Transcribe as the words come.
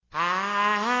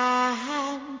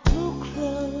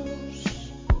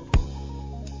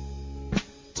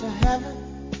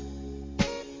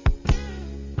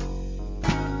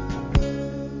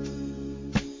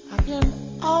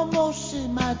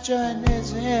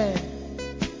journey's end.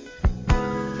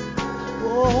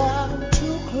 Oh, I'm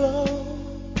too close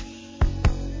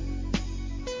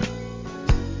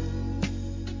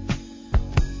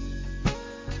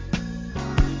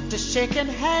to shaking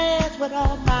hands with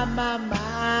all my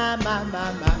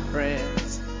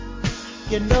friends.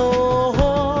 You know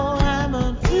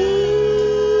I'm too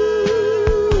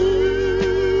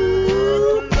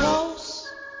close.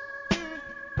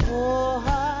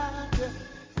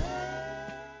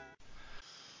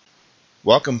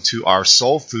 Welcome to our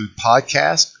Soul Food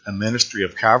Podcast, a ministry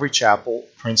of Calvary Chapel,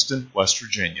 Princeton, West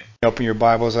Virginia. Open your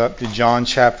Bibles up to John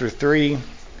chapter 3.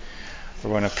 We're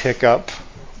going to pick up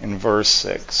in verse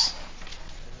 6.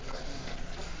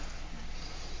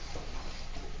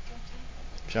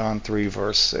 John 3,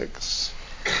 verse 6.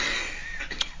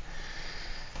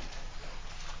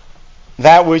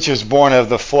 That which is born of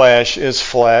the flesh is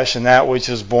flesh, and that which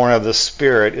is born of the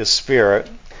Spirit is spirit.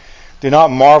 Do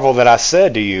not marvel that I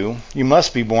said to you, you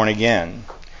must be born again.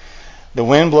 The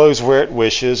wind blows where it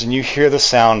wishes, and you hear the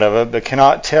sound of it, but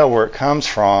cannot tell where it comes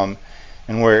from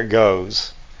and where it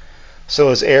goes. So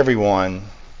is everyone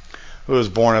who is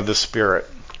born of the Spirit.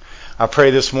 I pray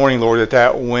this morning, Lord,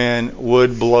 that wind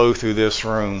would blow through this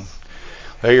room.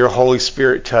 Let your Holy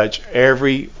Spirit touch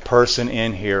every person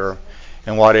in here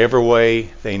in whatever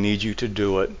way they need you to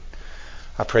do it.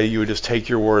 I pray that you would just take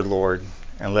your word, Lord,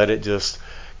 and let it just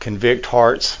convict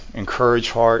hearts, encourage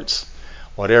hearts,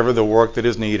 whatever the work that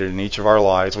is needed in each of our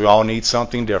lives. We all need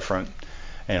something different,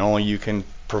 and only you can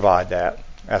provide that.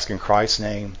 Ask in Christ's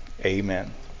name,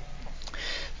 amen.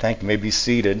 Thank you. You may be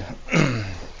seated.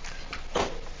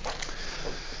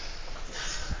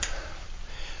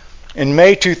 In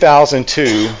May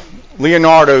 2002,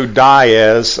 Leonardo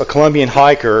Diaz, a Colombian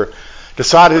hiker,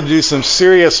 decided to do some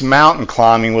serious mountain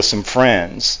climbing with some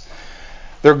friends.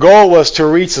 Their goal was to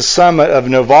reach the summit of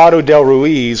Nevado del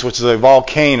Ruiz, which is a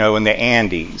volcano in the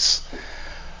Andes.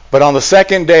 But on the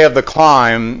second day of the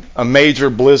climb, a major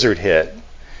blizzard hit.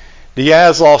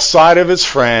 Diaz lost sight of his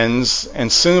friends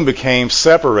and soon became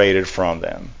separated from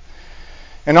them.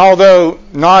 And although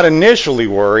not initially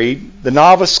worried, the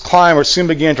novice climber soon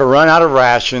began to run out of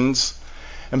rations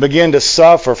and began to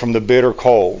suffer from the bitter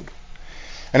cold.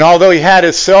 And although he had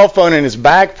his cell phone in his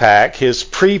backpack, his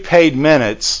prepaid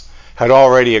minutes had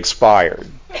already expired.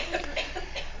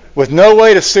 With no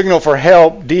way to signal for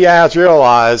help, Diaz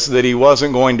realized that he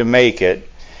wasn't going to make it.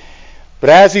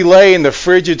 But as he lay in the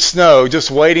frigid snow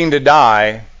just waiting to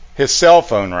die, his cell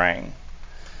phone rang.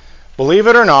 Believe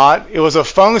it or not, it was a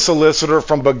phone solicitor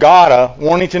from Bogota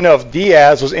wanting to know if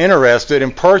Diaz was interested in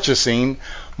purchasing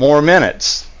more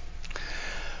minutes.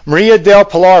 Maria del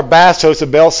Pilar Bastos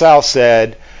of Bell South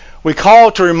said, "We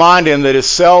called to remind him that his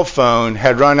cell phone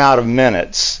had run out of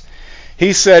minutes.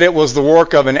 He said it was the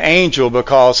work of an angel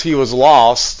because he was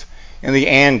lost in the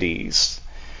Andes."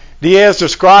 Diaz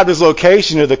described his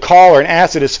location to the caller and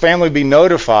asked that his family be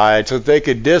notified so that they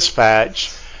could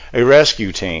dispatch a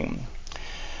rescue team.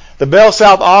 The Bell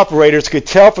South operators could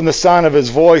tell from the sound of his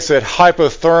voice that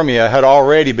hypothermia had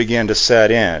already begun to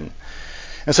set in.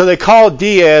 And so they called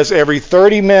Diaz every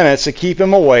 30 minutes to keep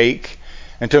him awake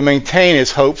and to maintain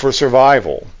his hope for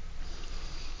survival.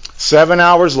 7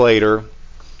 hours later,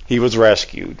 he was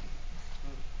rescued.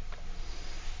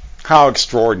 How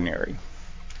extraordinary.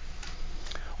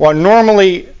 What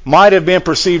normally might have been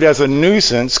perceived as a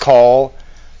nuisance call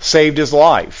saved his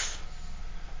life.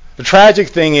 The tragic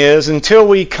thing is, until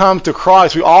we come to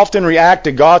Christ, we often react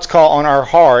to God's call on our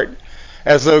heart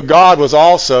as though God was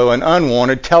also an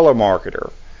unwanted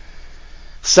telemarketer.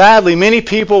 Sadly, many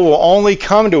people will only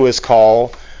come to his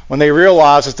call when they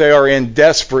realize that they are in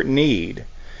desperate need.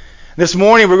 This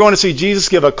morning we're going to see Jesus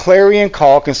give a clarion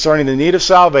call concerning the need of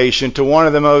salvation to one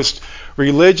of the most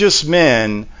religious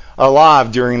men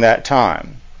alive during that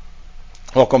time.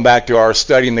 Welcome back to our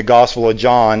study in the Gospel of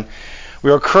John.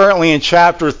 We are currently in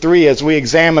chapter 3 as we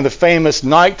examine the famous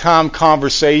nighttime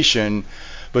conversation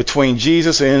between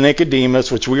Jesus and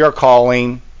Nicodemus, which we are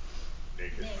calling...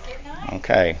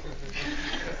 Okay.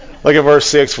 Look at verse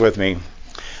 6 with me.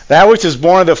 That which is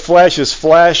born of the flesh is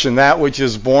flesh, and that which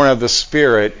is born of the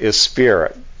Spirit is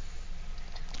spirit.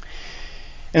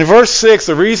 In verse 6,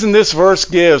 the reason this verse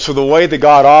gives for the way that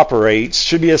God operates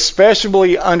should be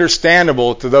especially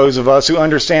understandable to those of us who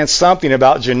understand something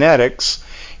about genetics,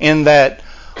 in that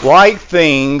like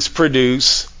things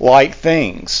produce like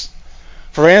things.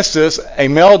 For instance, a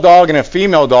male dog and a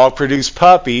female dog produce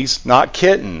puppies, not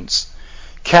kittens.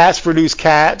 Cats produce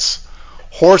cats,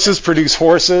 horses produce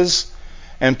horses,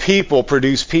 and people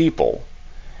produce people.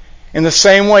 In the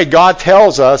same way, God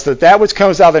tells us that that which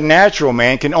comes out of the natural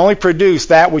man can only produce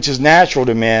that which is natural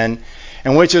to men,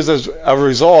 and which is as a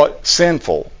result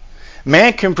sinful.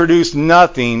 Man can produce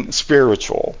nothing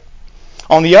spiritual.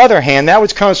 On the other hand, that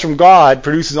which comes from God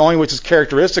produces only which is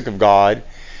characteristic of God,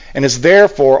 and is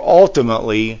therefore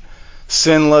ultimately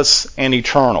sinless and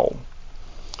eternal.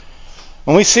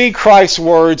 When we see Christ's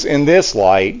words in this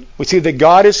light, we see that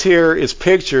God is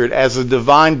pictured as the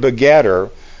divine begetter,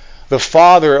 the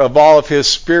father of all of his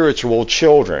spiritual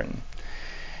children.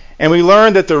 And we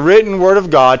learn that the written word of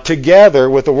God, together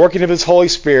with the working of his Holy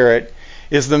Spirit,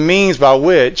 is the means by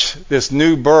which this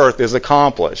new birth is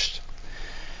accomplished.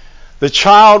 The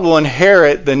child will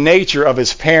inherit the nature of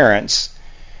his parents,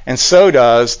 and so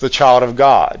does the child of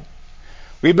God.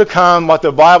 We become what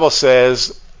the Bible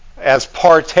says as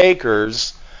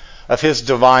partakers of his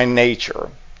divine nature.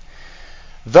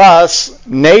 Thus,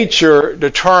 nature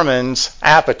determines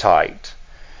appetite,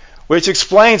 which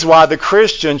explains why the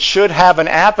Christian should have an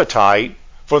appetite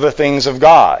for the things of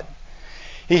God.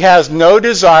 He has no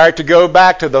desire to go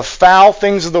back to the foul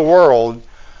things of the world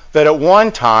that at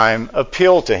one time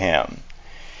appealed to him.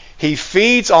 He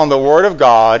feeds on the Word of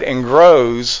God and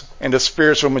grows into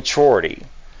spiritual maturity.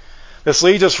 This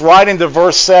leads us right into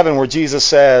verse 7 where Jesus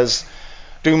says,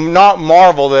 "Do not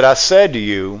marvel that I said to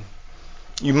you,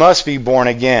 you must be born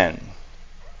again."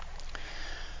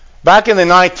 Back in the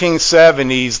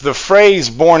 1970s, the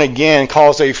phrase born again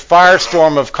caused a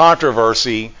firestorm of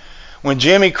controversy when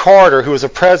Jimmy Carter, who was the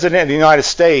President of the United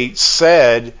States,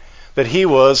 said that he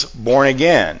was born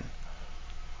again.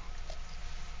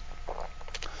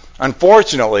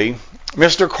 Unfortunately,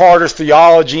 Mr. Carter's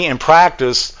theology and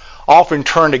practice often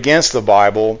turned against the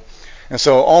Bible, and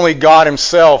so only God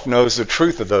himself knows the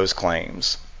truth of those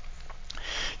claims.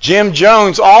 Jim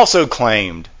Jones also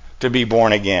claimed to be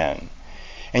born again,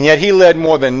 and yet he led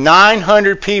more than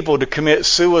 900 people to commit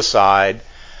suicide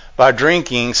by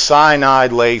drinking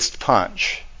cyanide-laced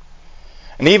punch.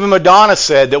 And even Madonna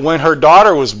said that when her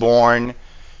daughter was born,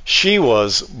 she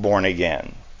was born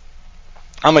again.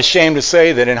 I'm ashamed to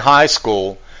say that in high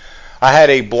school, I had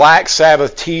a Black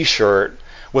Sabbath t-shirt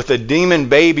with a demon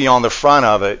baby on the front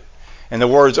of it, and the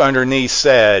words underneath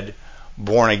said,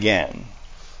 "Born again."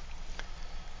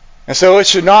 And so it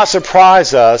should not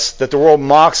surprise us that the world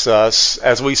mocks us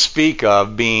as we speak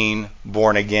of being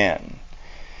born again.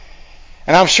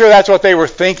 And I'm sure that's what they were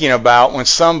thinking about when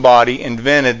somebody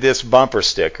invented this bumper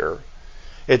sticker.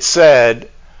 It said,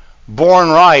 "Born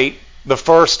right the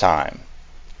first time."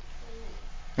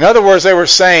 In other words, they were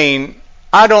saying,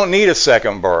 I don't need a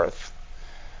second birth.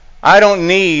 I don't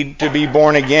need to be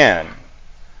born again.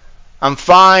 I'm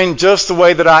fine just the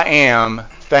way that I am.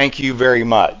 Thank you very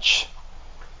much.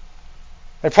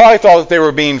 They probably thought that they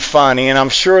were being funny, and I'm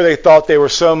sure they thought they were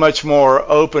so much more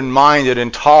open-minded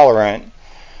and tolerant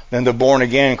than the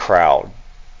born-again crowd.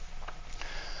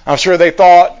 I'm sure they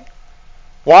thought,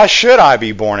 why should I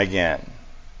be born again?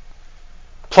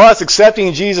 Plus,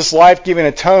 accepting Jesus' life-giving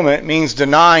atonement means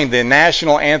denying the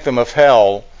national anthem of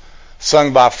hell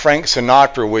sung by Frank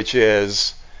Sinatra, which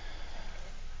is,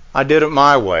 "I did it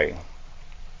my way."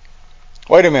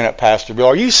 Wait a minute, Pastor Bill.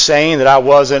 Are you saying that I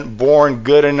wasn't born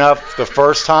good enough the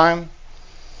first time?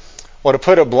 Well, to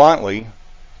put it bluntly,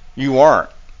 you weren't.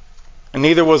 And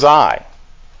neither was I.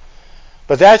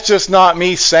 But that's just not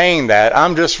me saying that.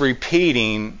 I'm just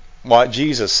repeating what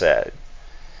Jesus said.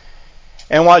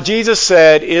 And what Jesus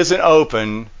said isn't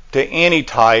open to any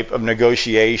type of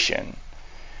negotiation.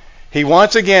 He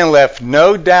once again left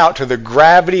no doubt to the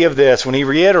gravity of this when he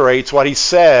reiterates what he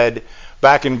said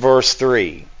back in verse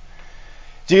 3.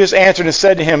 Jesus answered and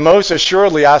said to him, "Most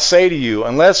assuredly I say to you,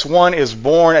 unless one is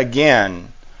born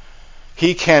again,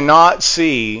 he cannot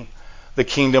see the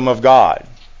kingdom of God."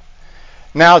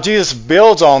 Now Jesus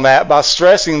builds on that by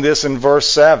stressing this in verse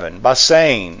 7, by not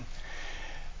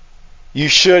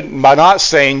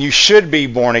saying you should be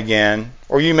born again,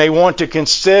 or you may want to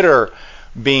consider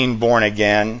being born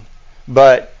again,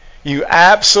 but you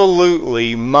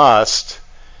absolutely must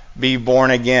be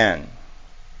born again.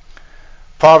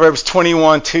 Proverbs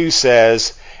 21:2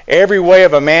 says, "Every way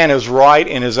of a man is right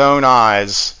in his own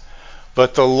eyes,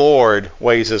 but the Lord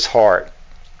weighs his heart."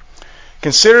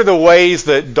 Consider the ways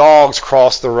that dogs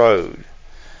cross the road.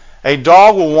 A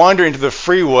dog will wander into the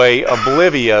freeway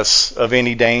oblivious of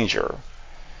any danger.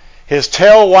 His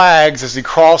tail wags as he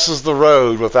crosses the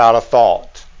road without a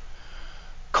thought.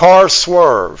 Cars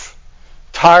swerve.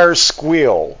 Tires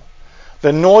squeal.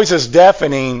 The noise is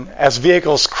deafening as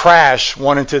vehicles crash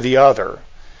one into the other.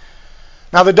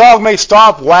 Now the dog may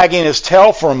stop wagging his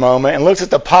tail for a moment and looks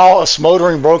at the pile of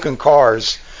smoldering broken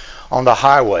cars on the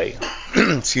highway.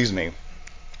 Excuse me.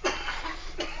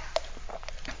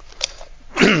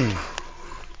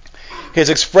 His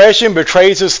expression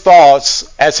betrays his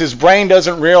thoughts as his brain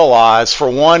doesn't realize for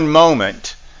one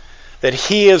moment that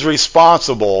he is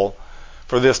responsible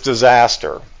for this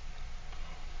disaster.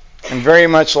 And very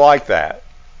much like that,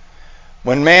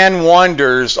 when man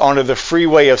wanders onto the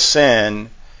freeway of sin,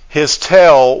 his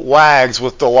tail wags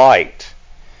with delight.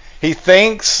 He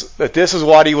thinks that this is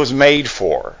what he was made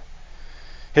for.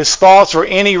 His thoughts or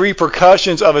any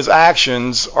repercussions of his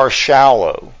actions are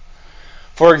shallow.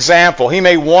 For example, he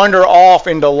may wander off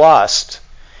into lust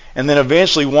and then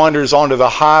eventually wanders onto the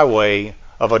highway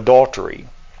of adultery.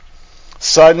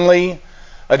 Suddenly,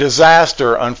 a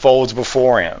disaster unfolds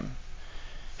before him.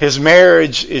 His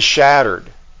marriage is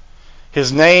shattered.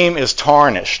 His name is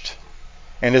tarnished,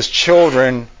 and his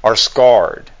children are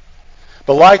scarred.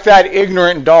 But like that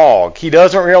ignorant dog, he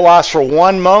doesn't realize for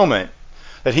one moment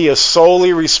that he is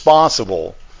solely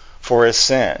responsible for his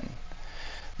sin.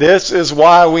 This is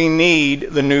why we need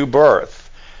the new birth.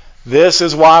 This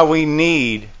is why we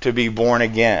need to be born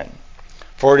again.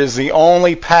 For it is the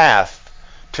only path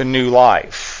to new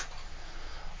life.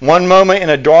 One moment in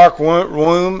a dark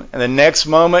womb, and the next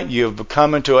moment you have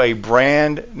come into a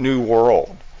brand new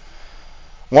world.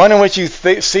 One in which you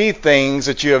see things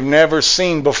that you have never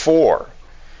seen before.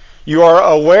 You are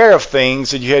aware of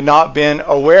things that you had not been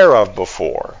aware of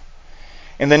before.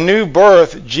 In the new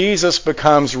birth, Jesus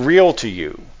becomes real to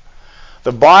you.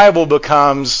 The Bible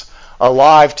becomes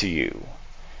alive to you.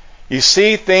 You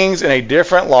see things in a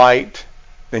different light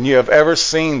than you have ever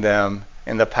seen them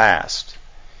in the past.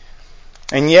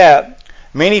 And yet,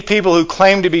 many people who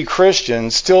claim to be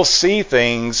Christians still see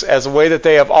things as a way that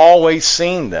they have always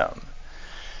seen them.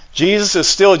 Jesus is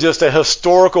still just a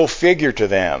historical figure to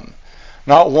them,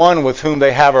 not one with whom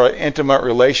they have an intimate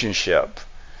relationship.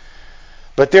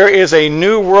 But there is a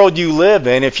new world you live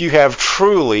in if you have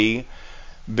truly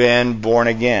been born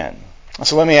again.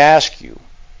 So let me ask you,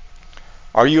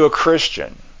 are you a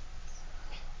Christian?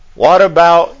 What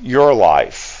about your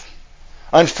life?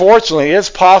 Unfortunately, it is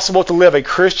possible to live a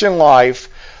Christian life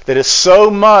that is so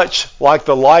much like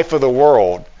the life of the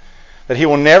world that he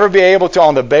will never be able to,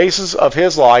 on the basis of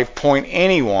his life, point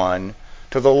anyone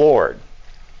to the Lord.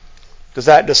 Does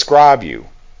that describe you?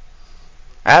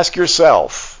 Ask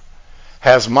yourself,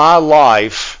 has my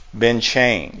life been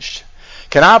changed?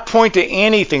 Can I point to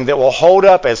anything that will hold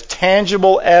up as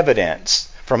tangible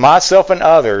evidence for myself and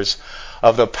others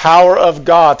of the power of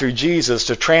God through Jesus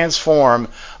to transform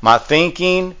my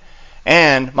thinking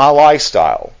and my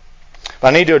lifestyle?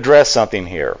 But I need to address something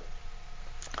here.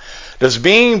 Does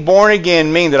being born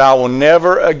again mean that I will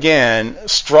never again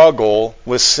struggle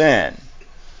with sin?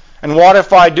 And what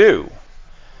if I do?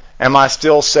 Am I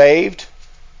still saved?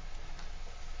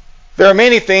 There are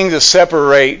many things that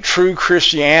separate true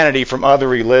Christianity from other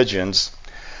religions,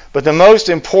 but the most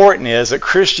important is that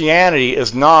Christianity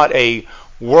is not a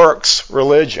works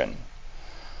religion.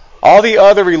 All the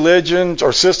other religions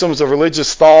or systems of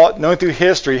religious thought known through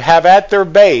history have at their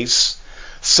base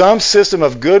some system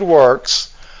of good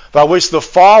works by which the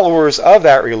followers of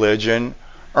that religion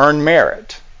earn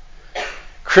merit.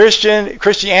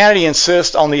 Christianity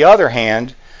insists, on the other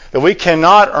hand, that we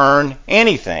cannot earn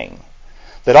anything.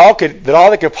 That all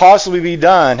that could possibly be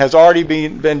done has already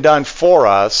been done for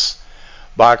us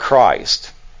by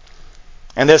Christ.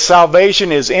 And that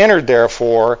salvation is entered,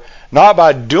 therefore, not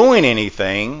by doing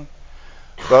anything,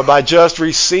 but by just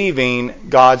receiving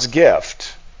God's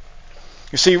gift.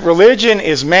 You see, religion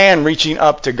is man reaching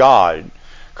up to God.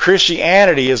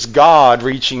 Christianity is God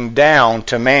reaching down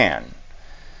to man.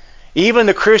 Even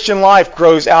the Christian life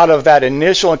grows out of that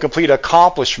initial and complete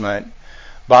accomplishment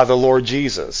by the Lord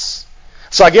Jesus.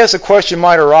 So I guess a question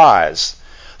might arise.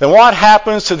 Then what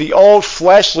happens to the old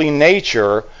fleshly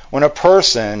nature when a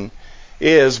person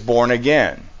is born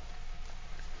again?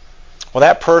 Well,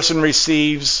 that person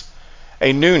receives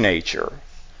a new nature.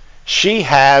 She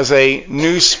has a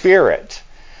new spirit.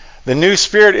 The new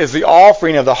spirit is the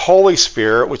offering of the Holy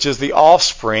Spirit, which is the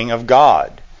offspring of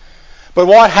God. But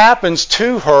what happens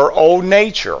to her old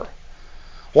nature?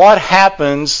 What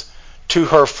happens to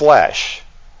her flesh?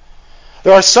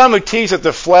 There are some who teach that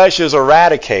the flesh is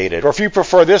eradicated, or if you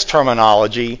prefer this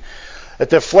terminology,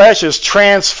 that the flesh is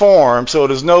transformed so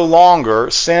it is no longer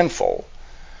sinful.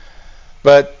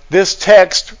 But this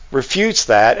text refutes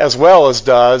that, as well as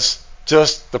does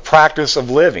just the practice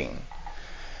of living.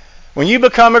 When you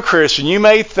become a Christian, you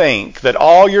may think that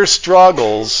all your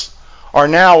struggles are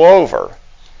now over.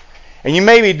 And you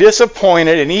may be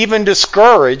disappointed and even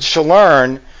discouraged to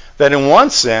learn that in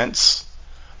one sense,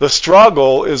 the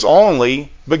struggle is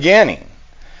only beginning.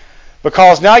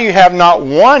 Because now you have not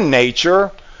one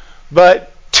nature,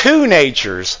 but two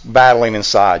natures battling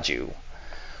inside you.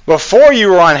 Before you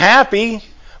were unhappy,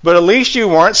 but at least you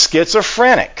weren't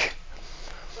schizophrenic.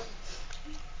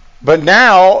 But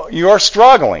now you are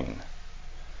struggling.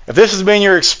 If this has been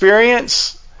your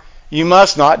experience, you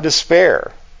must not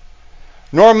despair.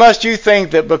 Nor must you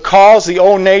think that because the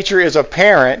old nature is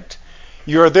apparent,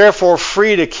 you are therefore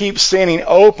free to keep sinning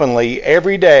openly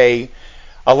every day,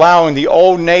 allowing the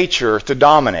old nature to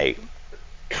dominate.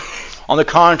 On the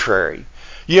contrary,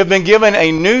 you have been given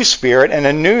a new spirit and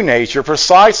a new nature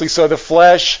precisely so the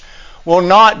flesh will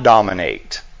not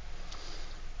dominate.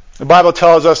 The Bible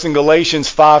tells us in Galatians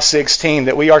 5:16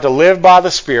 that we are to live by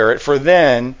the Spirit, for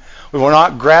then we will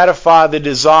not gratify the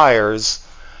desires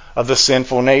of the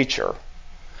sinful nature.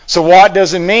 So what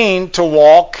does it mean to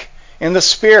walk in the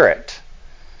Spirit?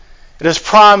 It is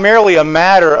primarily a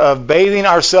matter of bathing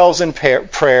ourselves in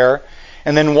prayer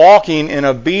and then walking in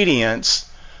obedience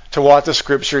to what the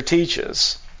Scripture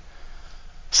teaches.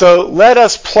 So let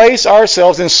us place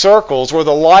ourselves in circles where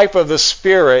the life of the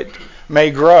Spirit may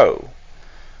grow.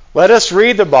 Let us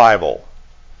read the Bible.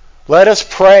 Let us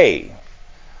pray.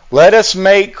 Let us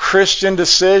make Christian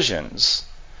decisions.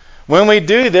 When we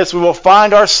do this, we will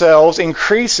find ourselves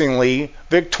increasingly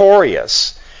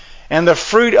victorious. And the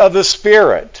fruit of the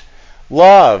Spirit,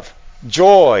 love,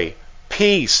 joy,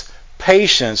 peace,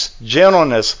 patience,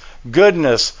 gentleness,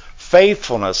 goodness,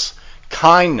 faithfulness,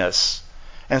 kindness,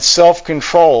 and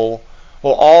self-control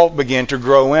will all begin to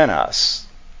grow in us.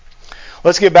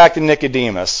 Let's get back to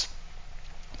Nicodemus.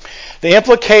 The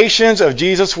implications of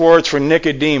Jesus' words for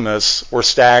Nicodemus were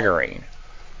staggering.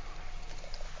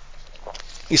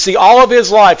 You see, all of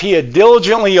his life he had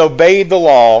diligently obeyed the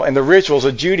law and the rituals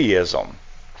of Judaism.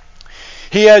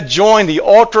 He had joined the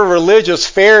ultra-religious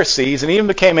Pharisees and even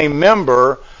became a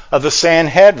member of the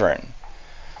Sanhedrin.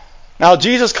 Now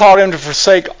Jesus called him to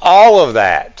forsake all of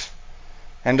that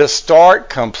and to start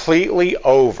completely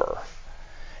over,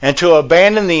 and to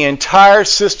abandon the entire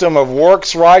system of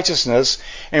works righteousness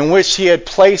in which he had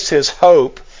placed his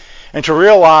hope, and to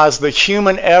realize the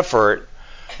human effort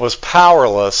was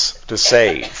powerless to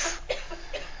save.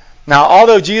 Now,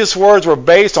 although Jesus' words were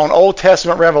based on Old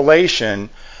Testament revelation,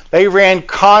 they ran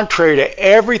contrary to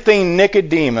everything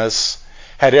Nicodemus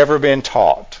had ever been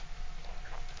taught.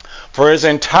 For his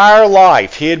entire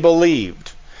life, he had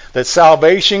believed that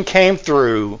salvation came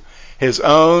through his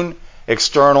own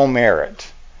external merit.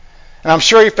 And I'm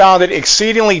sure he found it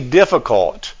exceedingly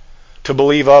difficult to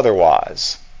believe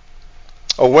otherwise.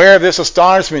 Aware of this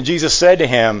astonishment, Jesus said to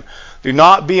him, "Do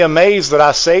not be amazed that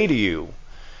I say to you,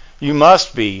 you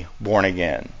must be born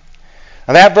again."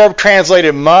 And that verb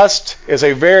translated must is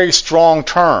a very strong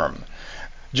term.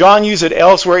 John used it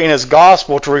elsewhere in his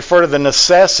gospel to refer to the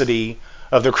necessity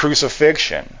of the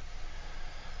crucifixion.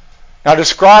 Now,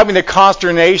 describing the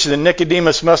consternation that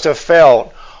Nicodemus must have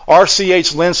felt,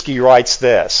 R.C.H. Lenski writes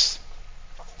this.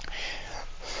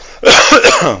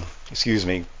 Excuse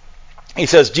me. He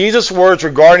says, Jesus' words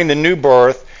regarding the new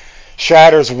birth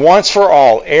shatters once for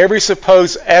all every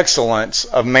supposed excellence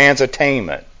of man's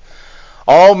attainment,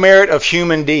 all merit of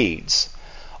human deeds,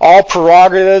 all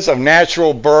prerogatives of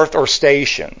natural birth or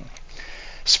station.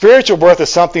 Spiritual birth is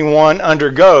something one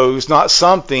undergoes, not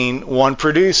something one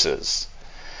produces.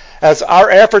 As our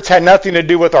efforts had nothing to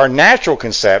do with our natural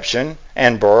conception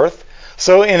and birth,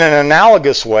 so in an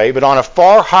analogous way, but on a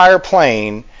far higher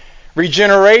plane,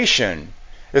 regeneration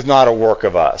is not a work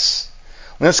of us.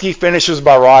 Lenski finishes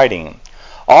by writing,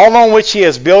 all on which he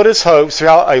has built his hopes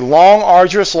throughout a long,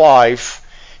 arduous life,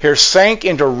 here sank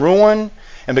into ruin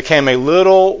and became a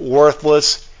little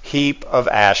worthless heap of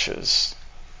ashes.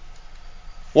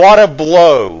 What a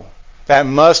blow that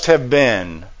must have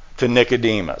been to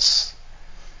Nicodemus.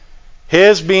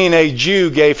 His being a Jew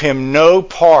gave him no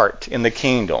part in the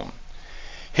kingdom.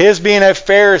 His being a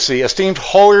Pharisee, esteemed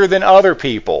holier than other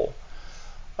people,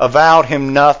 avowed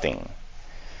him nothing.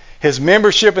 His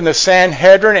membership in the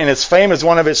Sanhedrin and his fame as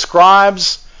one of its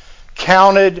scribes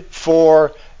counted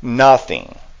for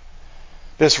nothing.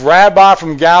 This rabbi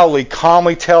from Galilee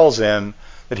calmly tells him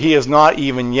that he is not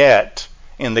even yet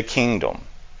in the kingdom.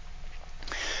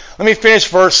 Let me finish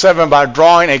verse 7 by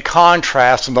drawing a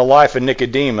contrast from the life of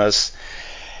Nicodemus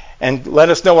and let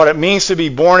us know what it means to be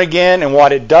born again and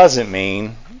what it doesn't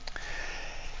mean.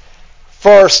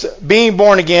 First, being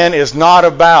born again is not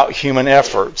about human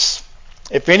efforts.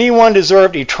 If anyone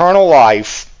deserved eternal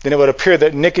life, then it would appear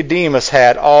that Nicodemus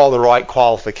had all the right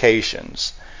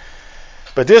qualifications.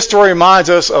 But this story reminds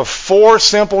us of 4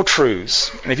 simple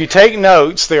truths. And if you take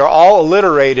notes, they are all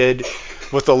alliterated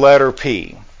with the letter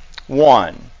P.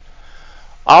 1.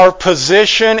 Our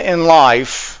position in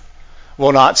life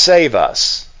will not save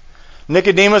us.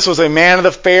 Nicodemus was a man of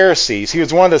the Pharisees. He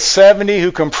was one of the 70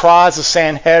 who comprised the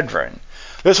Sanhedrin.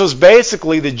 This was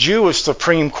basically the Jewish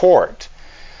Supreme Court.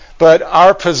 But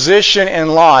our position in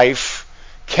life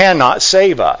cannot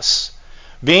save us.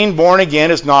 Being born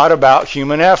again is not about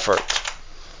human effort.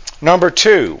 Number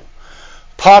 2,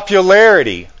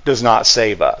 popularity does not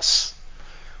save us.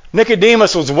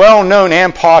 Nicodemus was well known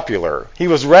and popular. He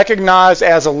was recognized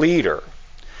as a leader.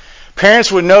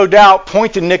 Parents would no doubt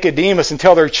point to Nicodemus and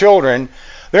tell their children,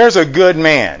 there's a good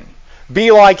man.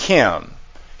 Be like him.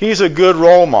 He's a good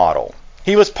role model.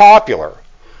 He was popular.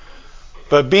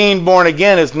 But being born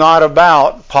again is not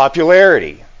about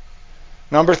popularity.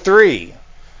 Number 3,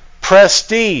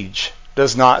 prestige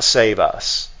does not save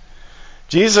us.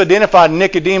 Jesus identified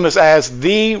Nicodemus as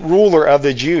the ruler of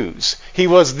the Jews. He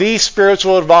was the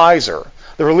spiritual advisor,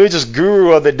 the religious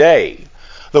guru of the day,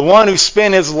 the one who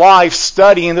spent his life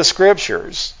studying the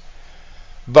Scriptures.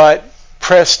 But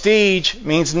prestige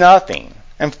means nothing.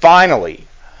 And finally,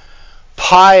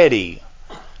 piety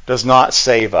does not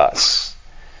save us.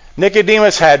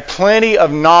 Nicodemus had plenty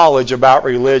of knowledge about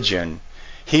religion.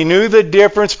 He knew the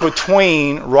difference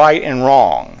between right and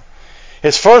wrong.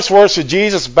 His first words to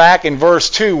Jesus back in verse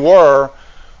 2 were,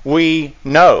 "We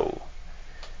know."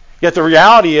 Yet the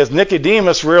reality is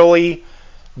Nicodemus really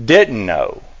didn't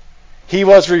know. He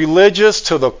was religious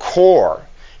to the core.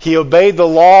 He obeyed the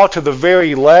law to the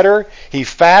very letter. He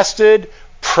fasted,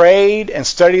 prayed, and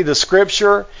studied the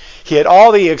Scripture. He had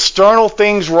all the external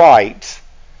things right,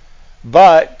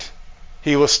 but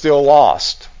he was still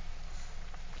lost.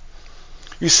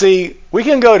 You see, we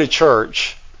can go to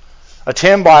church,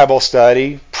 attend Bible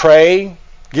study, pray,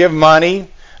 give money,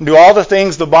 and do all the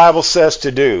things the Bible says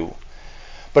to do.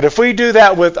 But if we do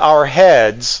that with our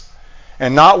heads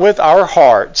and not with our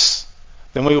hearts,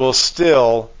 then we will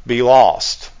still be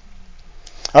lost.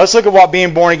 Now let's look at what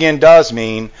being born again does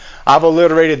mean. I've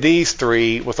alliterated these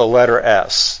 3 with the letter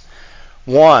S.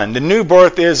 1, the new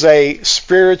birth is a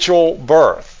spiritual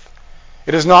birth.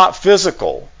 It is not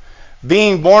physical.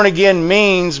 Being born again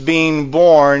means being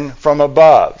born from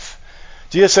above.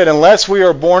 Jesus said, unless we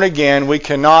are born again, we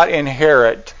cannot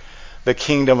inherit the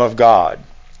kingdom of God.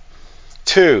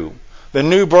 2, the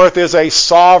new birth is a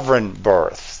sovereign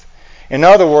birth. In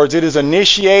other words, it is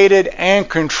initiated and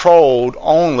controlled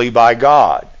only by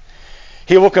God.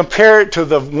 He will compare it to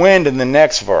the wind in the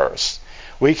next verse.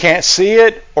 We can't see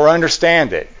it or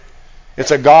understand it.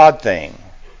 It's a God thing.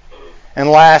 And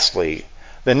lastly,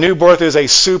 the new birth is a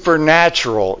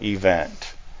supernatural event.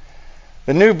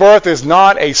 The new birth is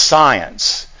not a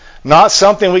science, not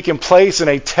something we can place in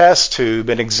a test tube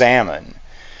and examine.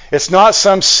 It's not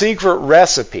some secret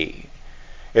recipe.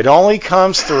 It only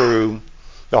comes through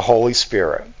the Holy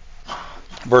Spirit.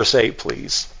 Verse 8,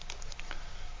 please.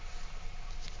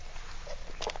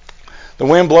 The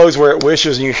wind blows where it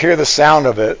wishes, and you hear the sound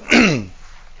of it,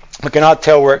 but cannot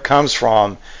tell where it comes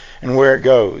from and where it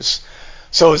goes.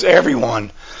 So is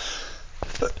everyone,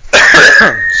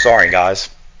 sorry guys,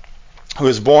 who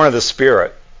is born of the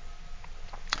Spirit.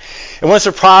 It wouldn't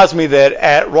surprise me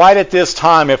that right at this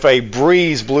time, if a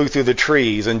breeze blew through the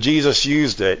trees, and Jesus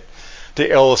used it to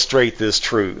illustrate this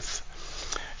truth.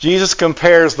 Jesus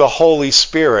compares the Holy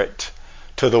Spirit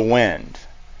to the wind.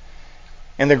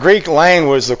 In the Greek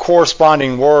language, the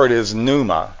corresponding word is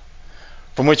pneuma,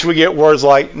 from which we get words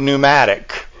like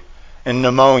pneumatic and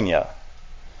pneumonia.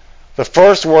 The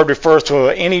first word refers to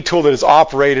any tool that is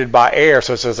operated by air,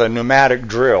 such as a pneumatic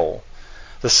drill.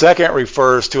 The second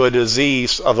refers to a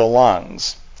disease of the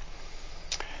lungs.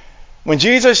 When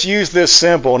Jesus used this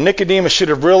symbol, Nicodemus should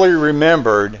have really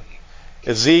remembered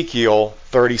Ezekiel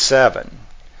 37.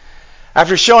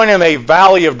 After showing him a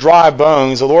valley of dry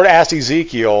bones, the Lord asked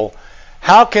Ezekiel,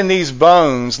 "How can these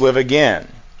bones live again?"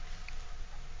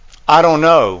 "I don't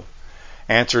know,"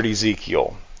 answered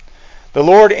Ezekiel. The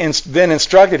Lord then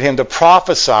instructed him to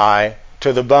prophesy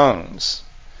to the bones.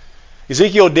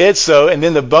 Ezekiel did so, and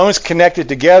then the bones connected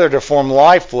together to form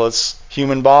lifeless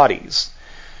human bodies.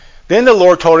 Then the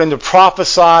Lord told him to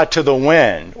prophesy to the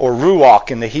wind, or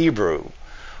ruach in the Hebrew.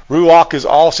 Ruach is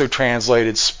also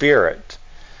translated spirit.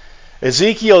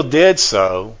 Ezekiel did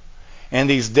so, and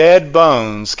these dead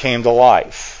bones came to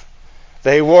life.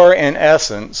 They were, in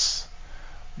essence,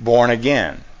 born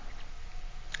again.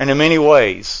 And in many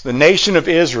ways, the nation of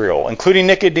Israel, including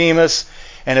Nicodemus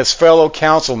and his fellow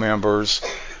council members,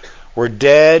 were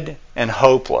dead and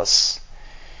hopeless.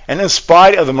 And in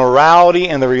spite of the morality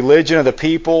and the religion of the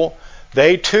people,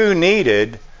 they too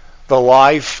needed the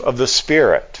life of the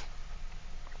Spirit.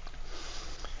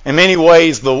 In many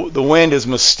ways, the wind is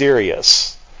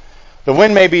mysterious. The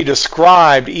wind may be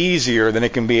described easier than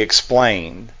it can be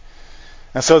explained.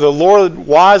 And so the Lord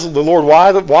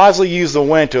wisely used the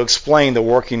wind to explain the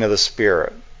working of the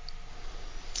Spirit.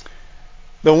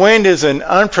 The wind is an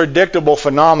unpredictable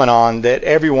phenomenon that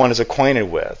everyone is acquainted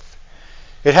with.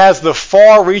 It has the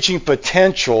far-reaching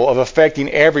potential of affecting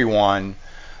everyone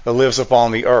that lives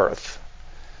upon the earth.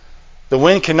 The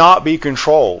wind cannot be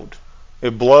controlled.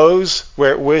 It blows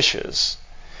where it wishes.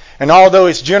 And although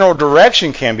its general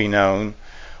direction can be known,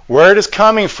 where it is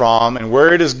coming from and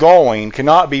where it is going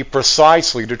cannot be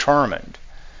precisely determined.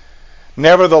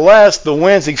 Nevertheless, the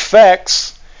wind's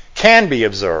effects can be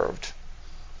observed.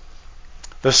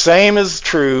 The same is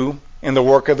true in the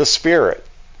work of the Spirit.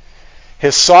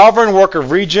 His sovereign work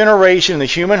of regeneration in the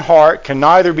human heart can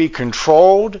neither be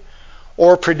controlled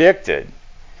or predicted.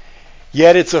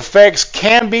 Yet its effects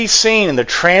can be seen in the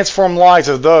transformed lives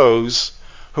of those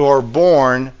who are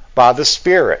born by the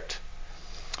Spirit.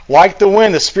 Like the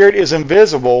wind, the Spirit is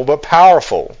invisible but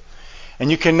powerful,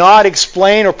 and you cannot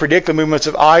explain or predict the movements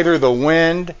of either the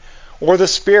wind or the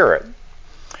Spirit. And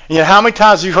yet, how many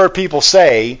times have you heard people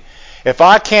say, if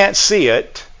I can't see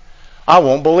it, I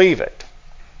won't believe it?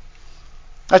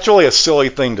 That's really a silly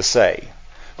thing to say.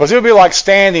 Because it would be like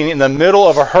standing in the middle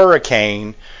of a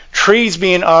hurricane, trees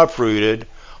being uprooted,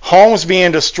 homes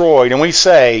being destroyed, and we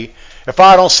say, if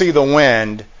I don't see the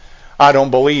wind, I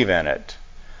don't believe in it.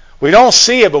 We don't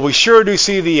see it, but we sure do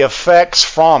see the effects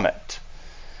from it.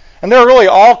 And there are really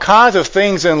all kinds of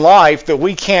things in life that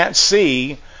we can't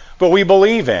see, but we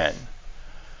believe in.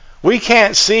 We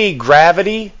can't see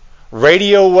gravity,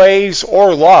 radio waves,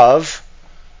 or love,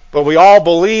 but we all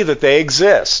believe that they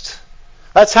exist.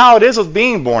 That's how it is with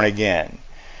being born again.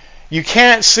 You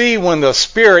can't see when the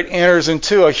Spirit enters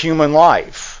into a human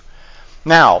life.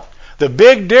 Now, the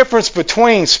big difference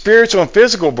between spiritual and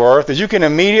physical birth is you can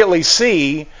immediately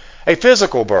see a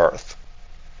physical birth.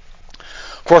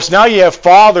 Of course, now you have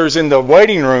fathers in the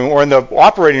waiting room or in the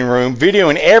operating room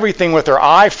videoing everything with their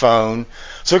iPhone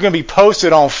so it can be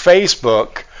posted on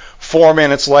Facebook 4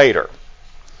 minutes later.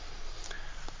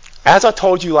 As I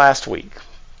told you last week,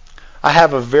 I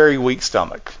have a very weak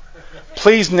stomach.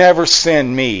 Please never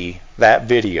send me that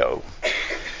video.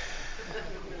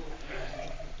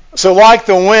 So like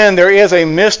the wind, there is a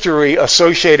mystery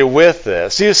associated with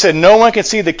this. Jesus said no one can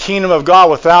see the kingdom of God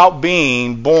without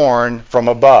being born from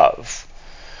above.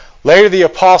 Later the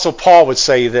Apostle Paul would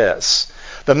say this: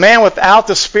 the man without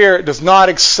the Spirit does not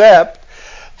accept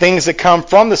things that come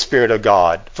from the Spirit of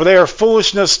God, for they are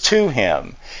foolishness to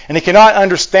him, and he cannot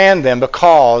understand them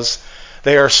because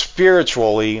they are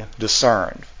spiritually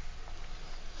discerned.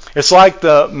 It's like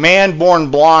the man born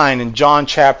blind in John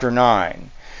chapter 9.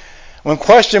 When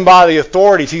questioned by the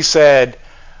authorities, he said,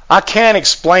 I can't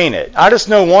explain it. I just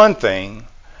know one thing.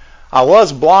 I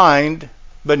was blind,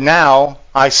 but now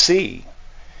I see.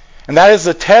 And that is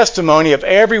the testimony of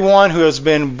everyone who has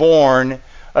been born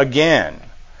again.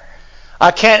 I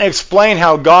can't explain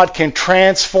how God can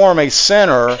transform a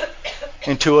sinner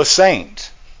into a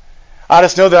saint. I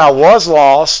just know that I was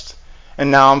lost, and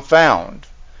now I'm found.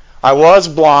 I was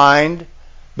blind,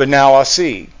 but now I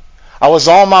see. I was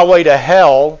on my way to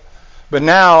hell, but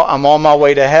now I'm on my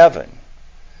way to heaven.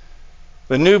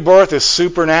 The new birth is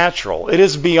supernatural. It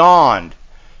is beyond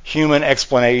human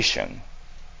explanation.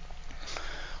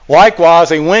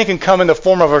 Likewise, a wind can come in the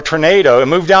form of a tornado and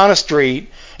move down a street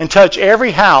and touch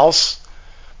every house,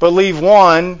 but leave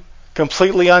one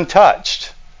completely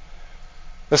untouched.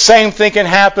 The same thing can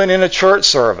happen in a church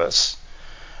service.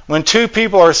 When two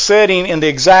people are sitting in the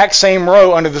exact same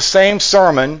row under the same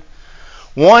sermon,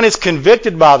 one is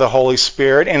convicted by the Holy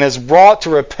Spirit and is brought to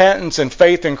repentance and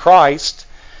faith in Christ,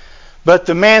 but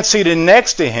the man seated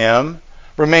next to him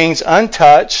remains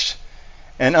untouched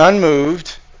and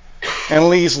unmoved and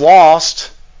leaves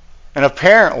lost and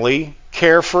apparently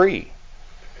carefree.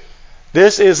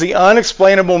 This is the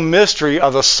unexplainable mystery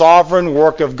of the sovereign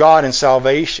work of God in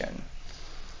salvation.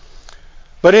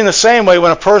 But in the same way,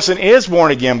 when a person is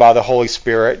born again by the Holy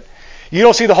Spirit, you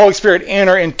don't see the Holy Spirit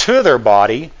enter into their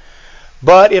body,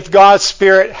 but if God's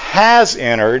Spirit has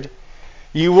entered,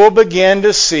 you will begin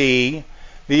to see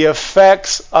the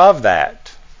effects of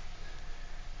that.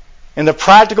 In the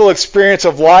practical experience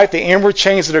of life, the inward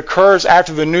change that occurs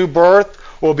after the new birth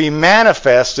will be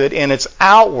manifested in its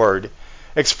outward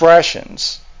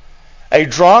expressions. A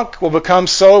drunk will become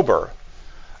sober.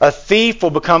 A thief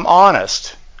will become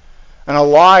honest. And a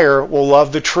liar will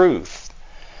love the truth.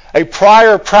 A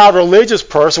prior proud religious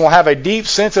person will have a deep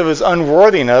sense of his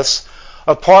unworthiness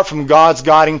apart from God's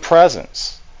guiding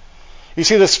presence. You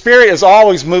see, the Spirit is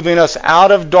always moving us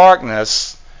out of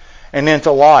darkness and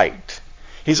into light.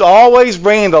 He's always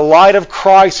bringing the light of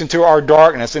Christ into our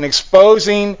darkness and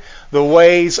exposing the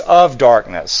ways of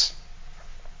darkness.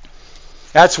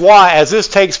 That's why, as this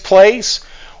takes place,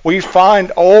 we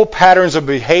find old patterns of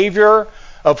behavior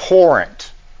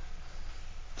abhorrent.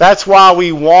 That's why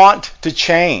we want to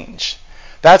change.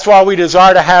 That's why we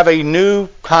desire to have a new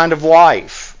kind of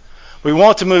life. We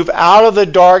want to move out of the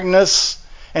darkness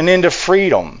and into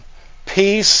freedom,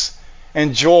 peace,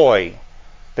 and joy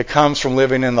that comes from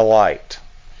living in the light.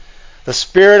 The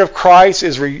Spirit of Christ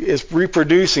is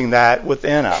reproducing that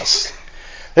within us.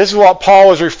 This is what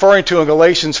Paul is referring to in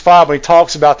Galatians 5 when he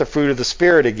talks about the fruit of the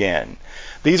Spirit again.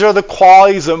 These are the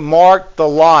qualities that mark the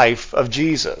life of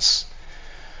Jesus.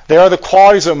 They are the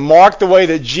qualities that mark the way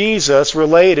that Jesus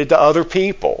related to other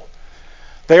people.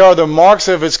 They are the marks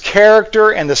of his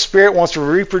character, and the Spirit wants to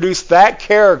reproduce that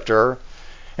character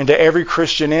into every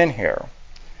Christian in here.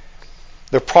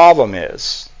 The problem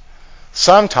is,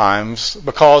 sometimes,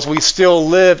 because we still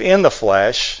live in the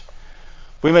flesh,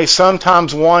 we may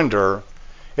sometimes wonder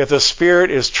if the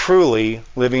Spirit is truly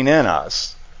living in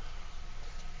us.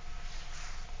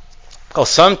 Because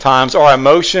sometimes our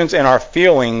emotions and our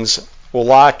feelings will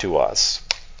lie to us.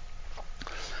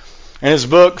 In his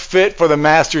book, Fit for the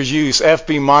Master's Use,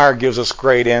 F.B. Meyer gives us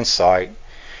great insight.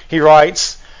 He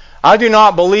writes, I do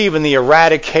not believe in the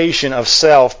eradication of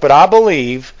self, but I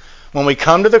believe when we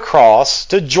come to the cross,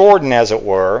 to Jordan as it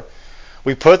were,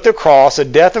 we put the cross, the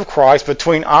death of Christ,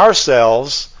 between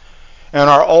ourselves and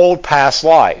our old past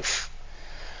life.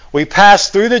 We pass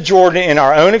through the Jordan in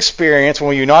our own experience when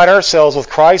we unite ourselves with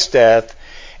Christ's death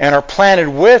and are planted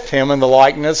with him in the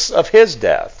likeness of his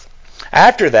death.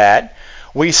 After that,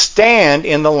 we stand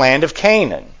in the land of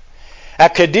Canaan.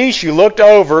 At Kadesh you looked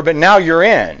over, but now you're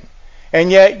in,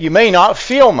 and yet you may not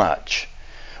feel much.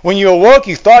 When you awoke,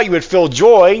 you thought you would feel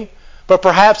joy, but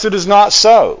perhaps it is not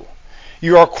so.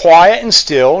 You are quiet and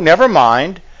still. Never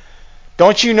mind.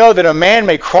 Don't you know that a man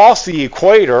may cross the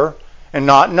equator and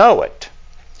not know it?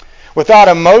 Without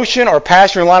emotion or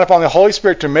passion relying upon the Holy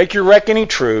Spirit to make your reckoning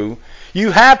true,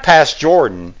 you have passed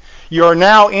Jordan. You are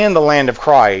now in the land of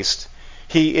Christ.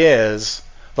 He is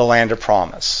the land of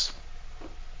promise.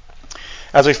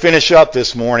 As we finish up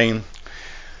this morning,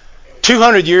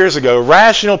 200 years ago,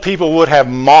 rational people would have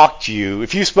mocked you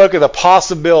if you spoke of the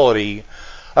possibility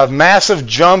of massive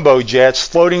jumbo jets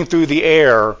floating through the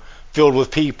air filled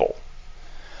with people.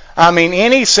 I mean,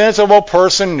 any sensible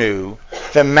person knew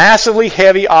that massively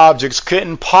heavy objects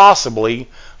couldn't possibly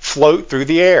float through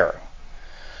the air.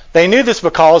 They knew this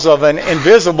because of an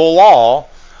invisible law,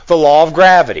 the law of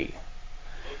gravity.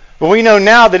 But we know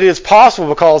now that it is possible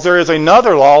because there is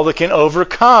another law that can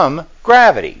overcome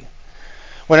gravity.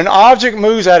 When an object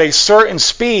moves at a certain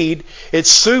speed, it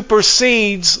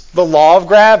supersedes the law of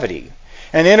gravity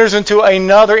and enters into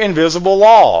another invisible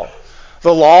law,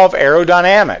 the law of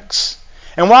aerodynamics.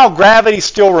 And while gravity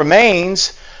still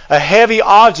remains, a heavy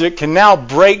object can now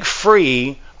break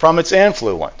free from its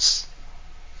influence.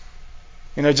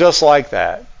 Just like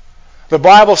that. The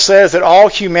Bible says that all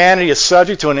humanity is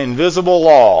subject to an invisible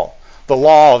law, the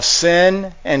law of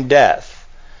sin and death.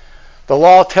 The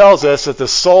law tells us that the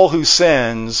soul who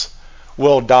sins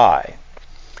will die.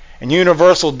 And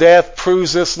universal death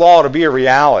proves this law to be a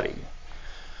reality.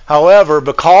 However,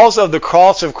 because of the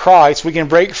cross of Christ, we can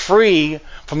break free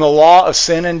from the law of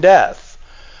sin and death.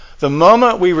 The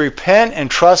moment we repent and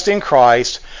trust in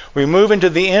Christ, we move into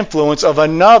the influence of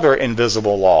another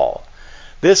invisible law.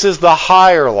 This is the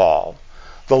higher law,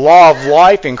 the law of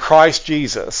life in Christ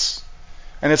Jesus.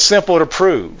 And it's simple to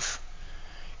prove.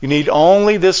 You need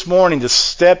only this morning to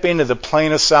step into the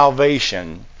plane of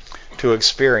salvation to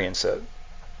experience it.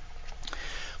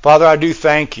 Father, I do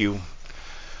thank you.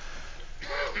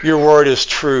 Your word is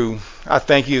true. I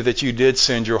thank you that you did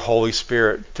send your Holy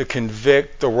Spirit to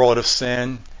convict the world of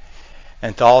sin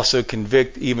and to also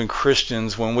convict even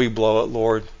Christians when we blow it,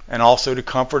 Lord, and also to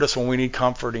comfort us when we need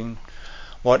comforting.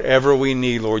 Whatever we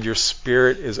need, Lord, your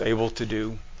Spirit is able to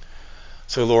do.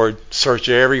 So, Lord, search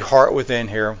every heart within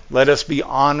here. Let us be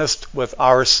honest with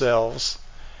ourselves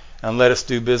and let us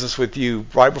do business with you.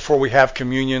 Right before we have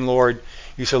communion, Lord,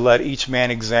 you said let each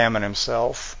man examine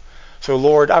himself. So,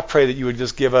 Lord, I pray that you would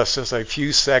just give us just a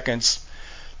few seconds,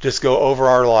 just go over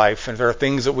our life. And if there are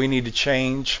things that we need to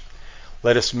change,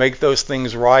 let us make those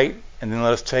things right, and then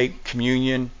let us take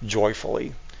communion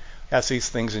joyfully. Ask these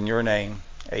things in your name.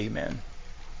 Amen.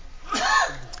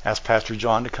 Ask Pastor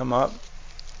John to come up.